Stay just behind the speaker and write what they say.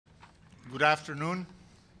Good afternoon.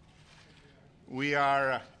 We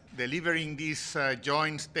are delivering this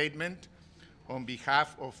joint statement on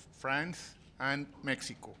behalf of France and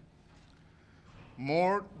Mexico.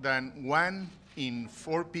 More than 1 in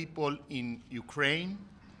 4 people in Ukraine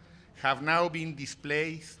have now been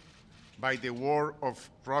displaced by the war of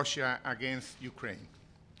Russia against Ukraine.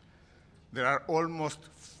 There are almost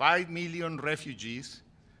 5 million refugees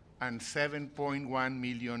and 7.1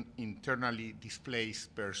 million internally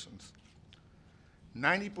displaced persons.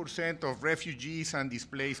 90% of refugees and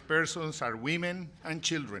displaced persons are women and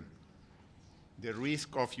children. The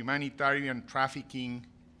risk of humanitarian trafficking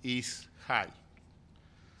is high.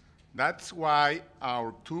 That's why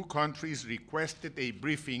our 2 countries requested a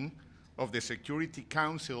briefing of the Security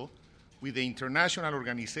Council with the International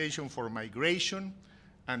Organization for Migration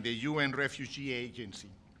and the UN Refugee Agency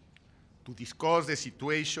to discuss the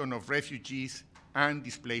situation of refugees and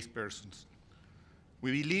displaced persons.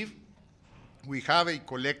 We believe we have a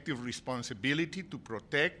collective responsibility to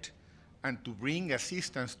protect and to bring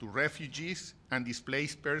assistance to refugees and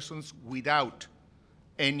displaced persons without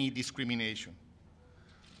any discrimination.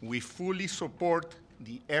 We fully support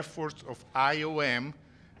the efforts of IOM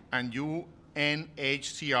and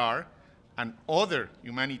UNHCR and other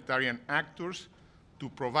humanitarian actors to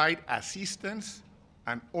provide assistance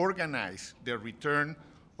and organize the return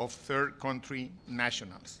of third country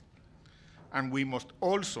nationals. And we must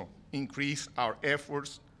also increase our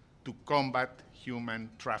efforts to combat human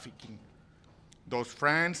trafficking. Thus,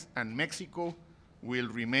 France and Mexico will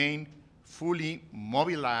remain fully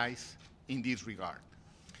mobilized in this regard.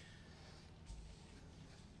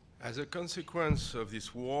 As a consequence of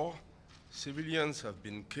this war, civilians have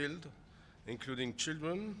been killed, including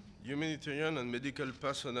children, humanitarian and medical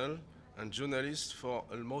personnel, and journalists for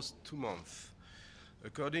almost 2 months.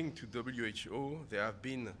 According to WHO, there have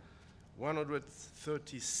been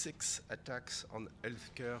 136 attacks on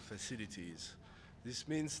healthcare facilities. This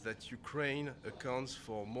means that Ukraine accounts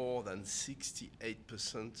for more than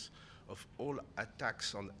 68% of all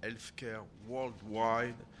attacks on healthcare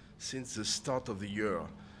worldwide since the start of the year.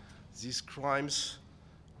 These crimes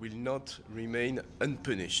will not remain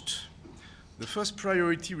unpunished. The first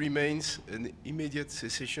priority remains an immediate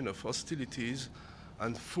cessation of hostilities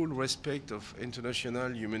and full respect of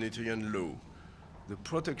international humanitarian law. The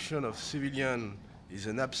protection of civilians is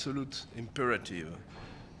an absolute imperative.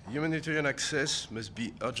 Humanitarian access must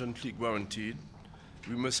be urgently guaranteed.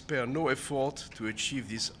 We must spare no effort to achieve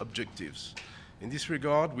these objectives. In this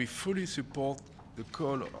regard, we fully support the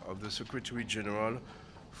call of the Secretary General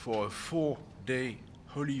for a 4-day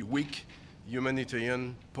Holy Week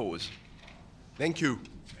humanitarian pause. Thank you.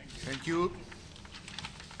 Thank you.